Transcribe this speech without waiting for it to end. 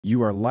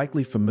You are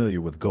likely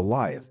familiar with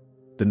Goliath,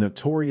 the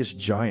notorious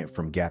giant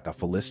from Gath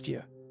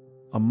Philistia.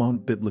 Among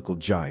biblical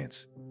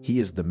giants, he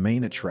is the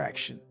main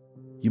attraction.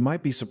 You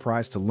might be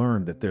surprised to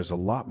learn that there's a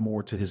lot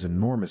more to his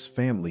enormous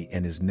family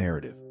and his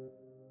narrative.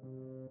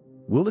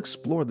 We'll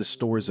explore the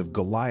stories of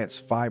Goliath's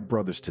 5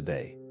 brothers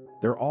today.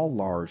 They're all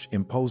large,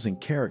 imposing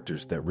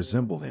characters that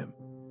resemble him.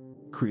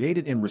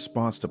 Created in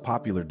response to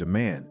popular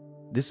demand,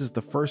 this is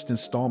the first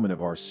installment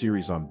of our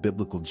series on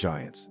biblical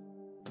giants.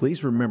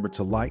 Please remember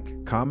to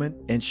like, comment,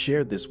 and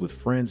share this with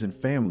friends and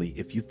family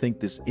if you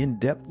think this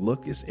in-depth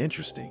look is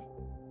interesting.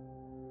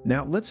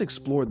 Now let's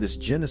explore this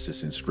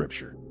Genesis in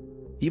Scripture.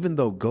 Even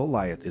though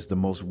Goliath is the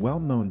most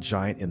well-known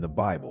giant in the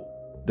Bible,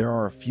 there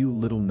are a few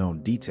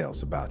little-known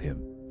details about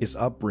him, his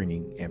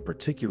upbringing, and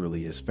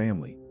particularly his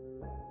family.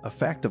 A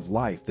fact of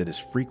life that is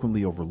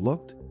frequently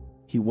overlooked: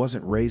 he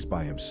wasn't raised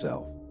by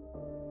himself.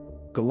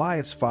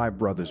 Goliath's 5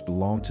 brothers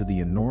belonged to the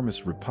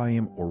enormous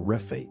Rephaim or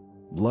Rephaite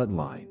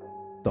bloodline.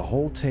 The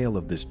whole tale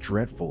of this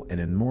dreadful and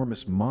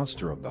enormous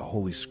monster of the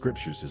Holy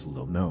Scriptures is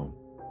little known.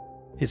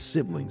 His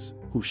siblings,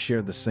 who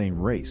share the same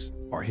race,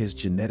 are his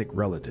genetic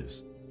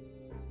relatives.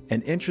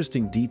 An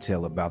interesting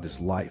detail about his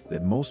life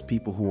that most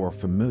people who are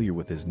familiar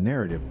with his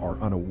narrative are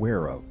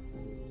unaware of.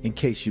 In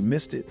case you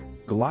missed it,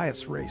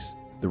 Goliath's race,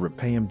 the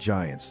Rephaim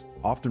giants,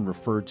 often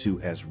referred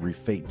to as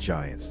Rephaite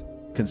giants,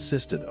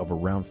 consisted of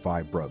around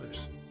 5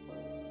 brothers.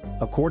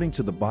 According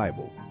to the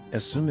Bible,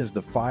 as soon as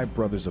the 5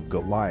 brothers of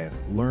Goliath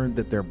learned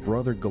that their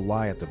brother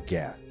Goliath of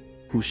Gath,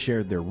 who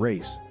shared their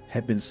race,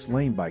 had been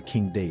slain by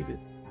King David,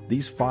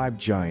 these 5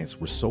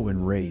 giants were so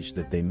enraged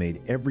that they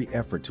made every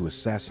effort to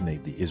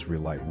assassinate the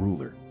Israelite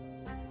ruler.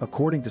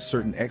 According to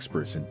certain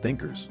experts and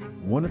thinkers,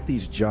 one of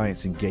these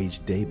giants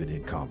engaged David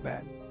in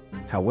combat.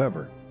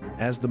 However,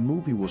 as the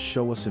movie will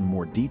show us in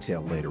more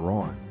detail later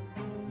on,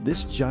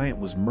 this giant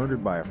was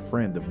murdered by a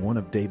friend of one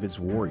of David's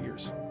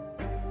warriors.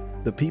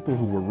 The people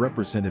who were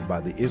represented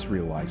by the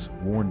Israelites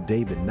warned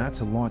David not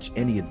to launch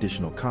any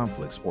additional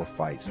conflicts or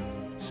fights,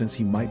 since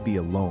he might be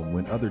alone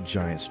when other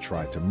giants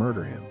tried to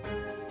murder him.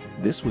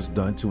 This was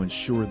done to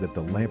ensure that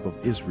the lamp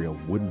of Israel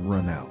wouldn't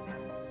run out.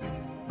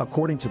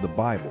 According to the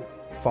Bible,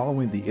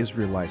 following the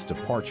Israelites'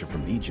 departure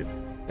from Egypt,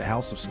 the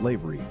house of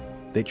slavery,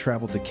 they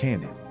traveled to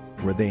Canaan,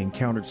 where they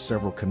encountered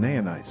several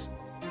Canaanites,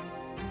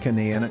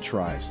 Canaanite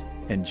tribes,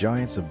 and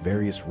giants of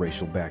various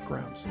racial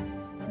backgrounds.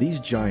 These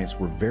giants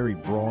were very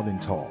broad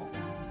and tall.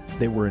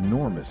 They were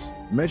enormous,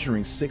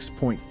 measuring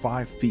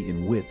 6.5 feet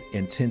in width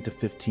and 10 to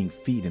 15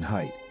 feet in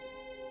height.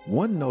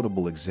 One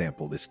notable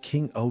example is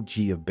King Og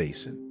of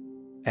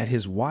Bashan. At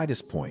his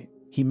widest point,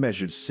 he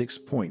measured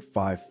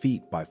 6.5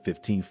 feet by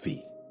 15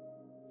 feet.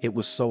 It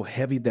was so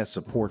heavy that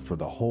support for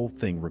the whole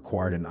thing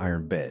required an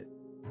iron bed.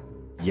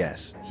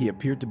 Yes, he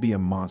appeared to be a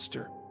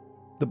monster.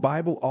 The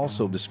Bible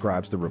also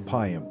describes the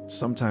Rephaim,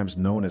 sometimes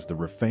known as the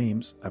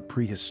Rephaims, a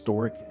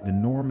prehistoric,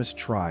 enormous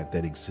tribe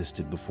that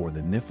existed before the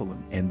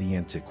Nephilim and the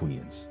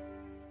Antiquians.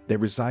 They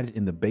resided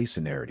in the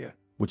Bashan area,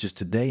 which is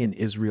today in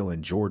Israel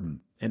and Jordan,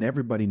 and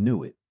everybody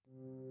knew it.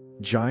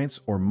 Giants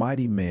or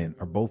mighty men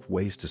are both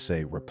ways to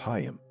say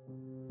Rephaim.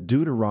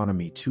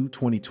 Deuteronomy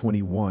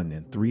 2:20-21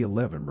 and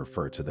 3:11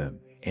 refer to them,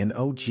 and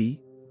Og,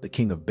 the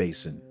king of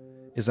Bashan,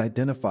 is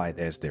identified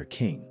as their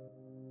king.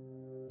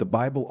 The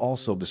Bible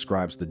also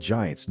describes the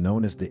giants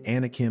known as the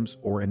Anakims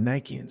or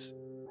Anakians.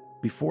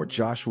 Before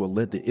Joshua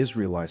led the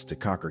Israelites to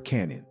conquer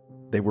Canaan,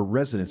 they were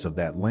residents of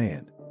that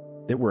land.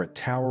 They were a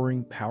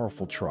towering,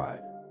 powerful tribe.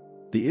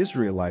 The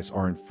Israelites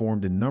are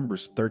informed in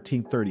Numbers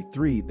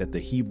 13:33 that the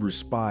Hebrew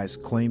spies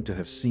claimed to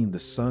have seen the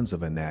sons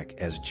of Anak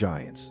as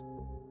giants.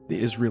 The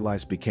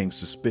Israelites became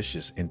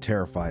suspicious and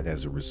terrified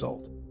as a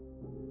result.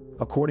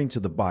 According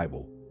to the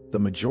Bible, the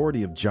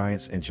majority of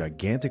giants and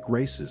gigantic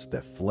races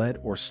that fled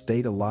or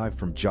stayed alive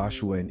from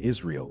Joshua and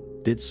Israel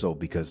did so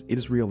because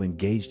Israel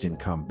engaged in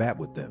combat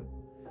with them,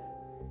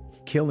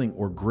 killing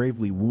or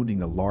gravely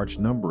wounding a large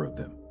number of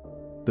them.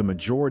 The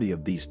majority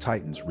of these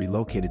titans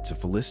relocated to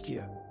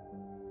Philistia,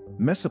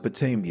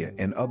 Mesopotamia,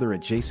 and other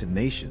adjacent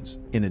nations,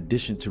 in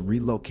addition to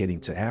relocating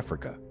to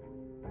Africa.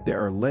 There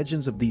are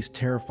legends of these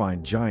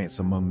terrifying giants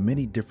among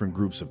many different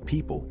groups of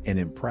people and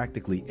in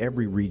practically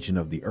every region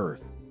of the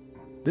earth.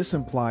 This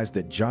implies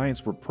that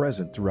giants were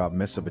present throughout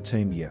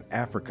Mesopotamia,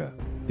 Africa,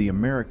 the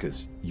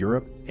Americas,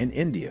 Europe, and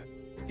India,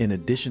 in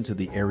addition to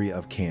the area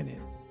of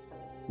Canaan.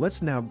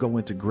 Let's now go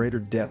into greater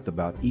depth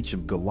about each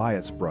of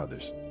Goliath's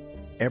brothers.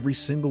 Every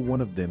single one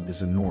of them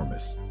is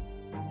enormous.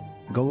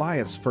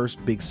 Goliath's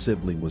first big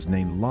sibling was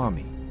named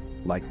Lami.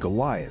 Like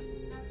Goliath,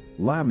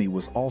 Lami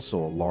was also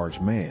a large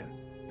man.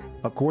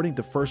 According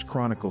to 1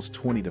 Chronicles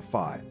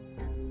 20-5,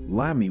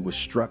 Lami was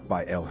struck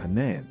by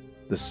Elhanan,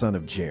 the son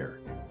of Jair,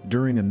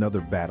 during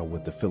another battle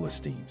with the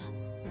Philistines.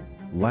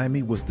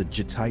 Lami was the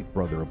Gittite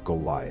brother of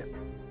Goliath,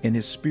 and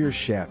his spear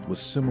shaft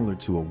was similar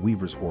to a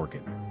weaver's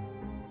organ.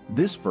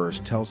 This verse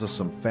tells us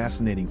some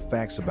fascinating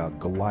facts about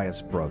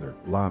Goliath's brother,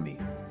 Lami.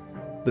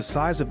 The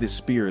size of his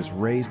spear is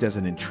raised as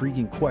an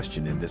intriguing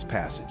question in this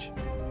passage.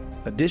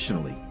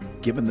 Additionally,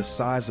 given the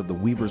size of the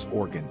weaver's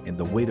organ and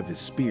the weight of his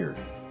spear,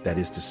 that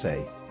is to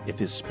say, If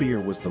his spear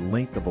was the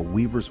length of a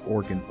weaver's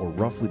organ or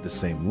roughly the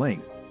same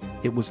length,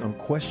 it was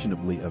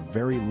unquestionably a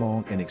very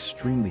long and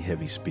extremely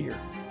heavy spear.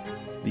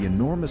 The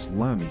enormous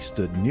Lamy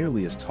stood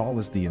nearly as tall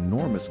as the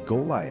enormous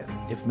Goliath,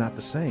 if not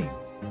the same.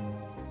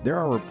 There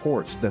are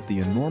reports that the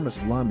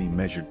enormous Lamy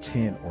measured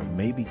 10 or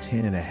maybe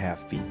 10.5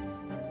 feet.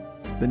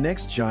 The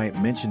next giant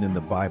mentioned in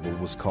the Bible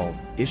was called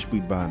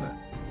Ishbibana.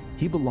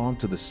 He belonged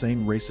to the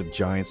same race of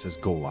giants as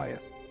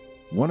Goliath.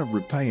 One of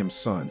Rephaim's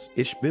sons,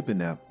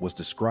 Ishbibana, was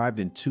described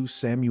in 2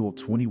 Samuel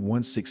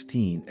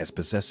 21:16 as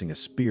possessing a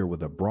spear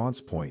with a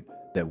bronze point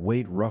that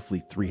weighed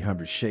roughly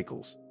 300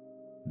 shekels.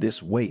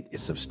 This weight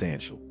is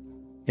substantial.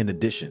 In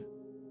addition,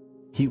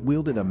 he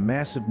wielded a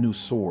massive new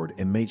sword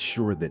and made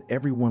sure that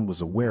everyone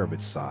was aware of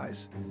its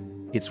size.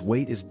 Its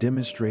weight is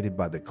demonstrated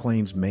by the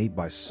claims made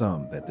by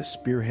some that the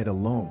spearhead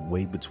alone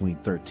weighed between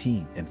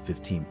 13 and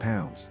 15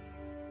 pounds.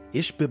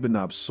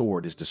 Ishbibanab's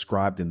sword is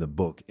described in the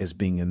book as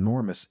being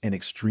enormous and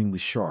extremely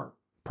sharp,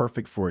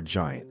 perfect for a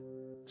giant.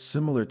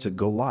 Similar to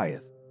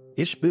Goliath,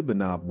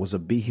 Ishbibanab was a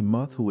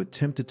behemoth who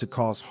attempted to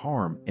cause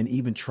harm and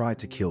even tried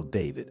to kill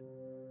David.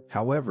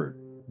 However,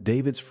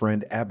 David's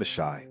friend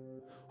Abishai,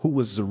 who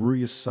was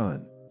Zeruiah's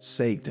son,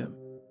 saved him.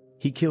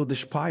 He killed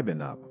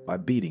Ishbibanab by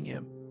beating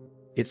him.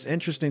 It's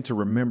interesting to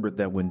remember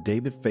that when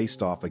David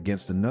faced off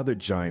against another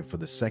giant for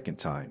the second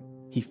time,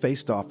 he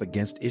faced off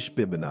against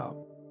Ishbibanab.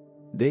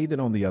 David,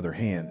 on the other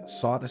hand,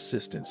 sought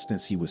assistance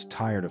since he was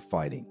tired of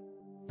fighting.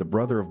 The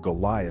brother of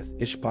Goliath,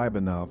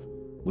 Ishbibanab,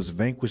 was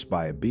vanquished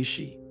by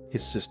Abishai,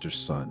 his sister's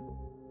son.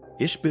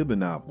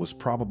 Ishbibanab was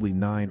probably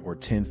 9 or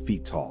 10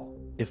 feet tall,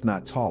 if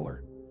not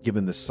taller,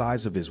 given the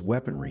size of his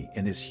weaponry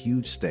and his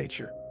huge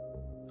stature.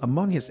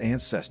 Among his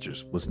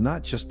ancestors was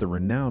not just the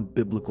renowned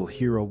biblical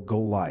hero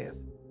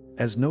Goliath.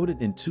 As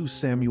noted in 2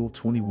 Samuel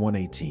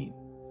 21:18,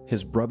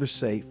 his brother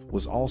Saph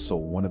was also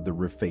one of the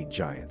Rephaim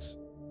giants.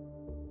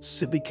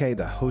 Sibekah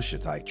the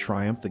Hushathite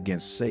triumphed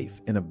against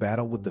Saph in a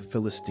battle with the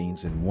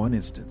Philistines in one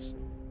instance.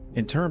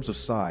 In terms of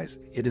size,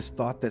 it is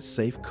thought that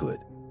Saph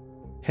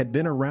had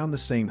been around the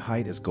same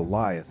height as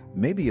Goliath,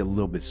 maybe a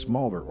little bit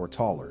smaller or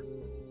taller.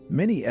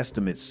 Many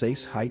estimate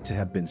Saph's height to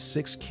have been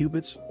 6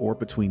 cubits or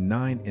between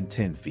 9 and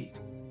 10 feet.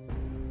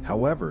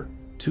 However,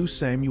 2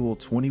 Samuel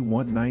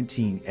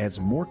 21:19 adds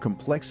more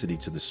complexity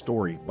to the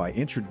story by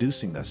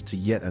introducing us to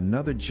yet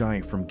another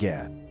giant from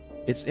Gath.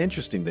 It's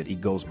interesting that he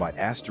goes by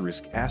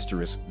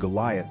 ***,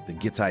 Goliath, the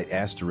Gittite ***,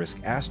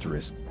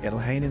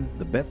 Elhanan,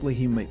 the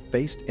Bethlehemite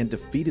faced and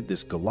defeated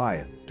this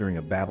Goliath during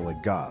a battle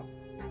at Gob.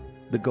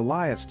 The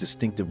Goliath's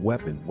distinctive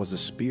weapon was a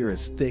spear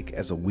as thick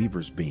as a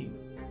weaver's beam.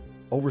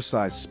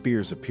 Oversized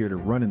spears appear to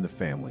run in the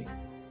family.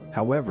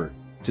 However,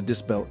 to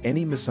dispel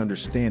any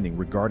misunderstanding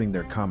regarding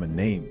their common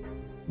name,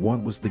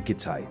 one was the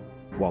Gittite,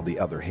 while the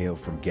other hailed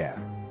from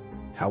Gath.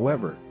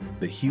 However,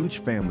 the huge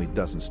family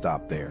doesn't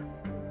stop there.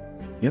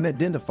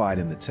 Unidentified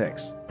in the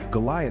text,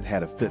 Goliath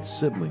had a 5th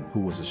sibling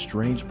who was a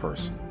strange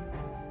person.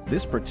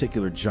 This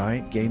particular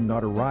giant gained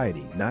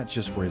notoriety not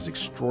just for his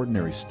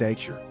extraordinary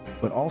stature,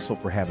 but also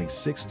for having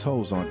 6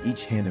 toes on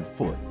each hand and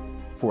foot,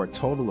 for a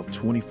total of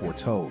 24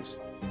 toes.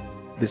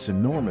 This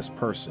enormous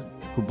person,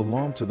 who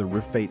belonged to the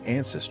Rephaim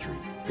ancestry,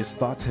 is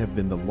thought to have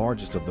been the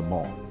largest of them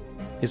all.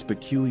 His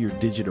peculiar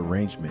digit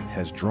arrangement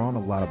has drawn a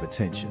lot of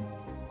attention.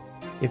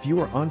 If you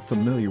are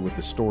unfamiliar with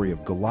the story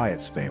of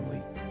Goliath's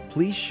family,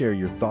 please share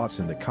your thoughts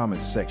in the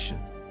comments section.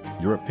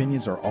 Your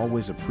opinions are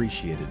always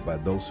appreciated by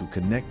those who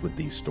connect with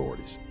these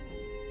stories.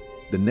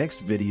 The next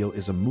video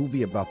is a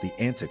movie about the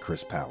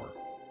Antichrist power.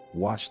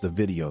 Watch the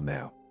video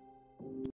now.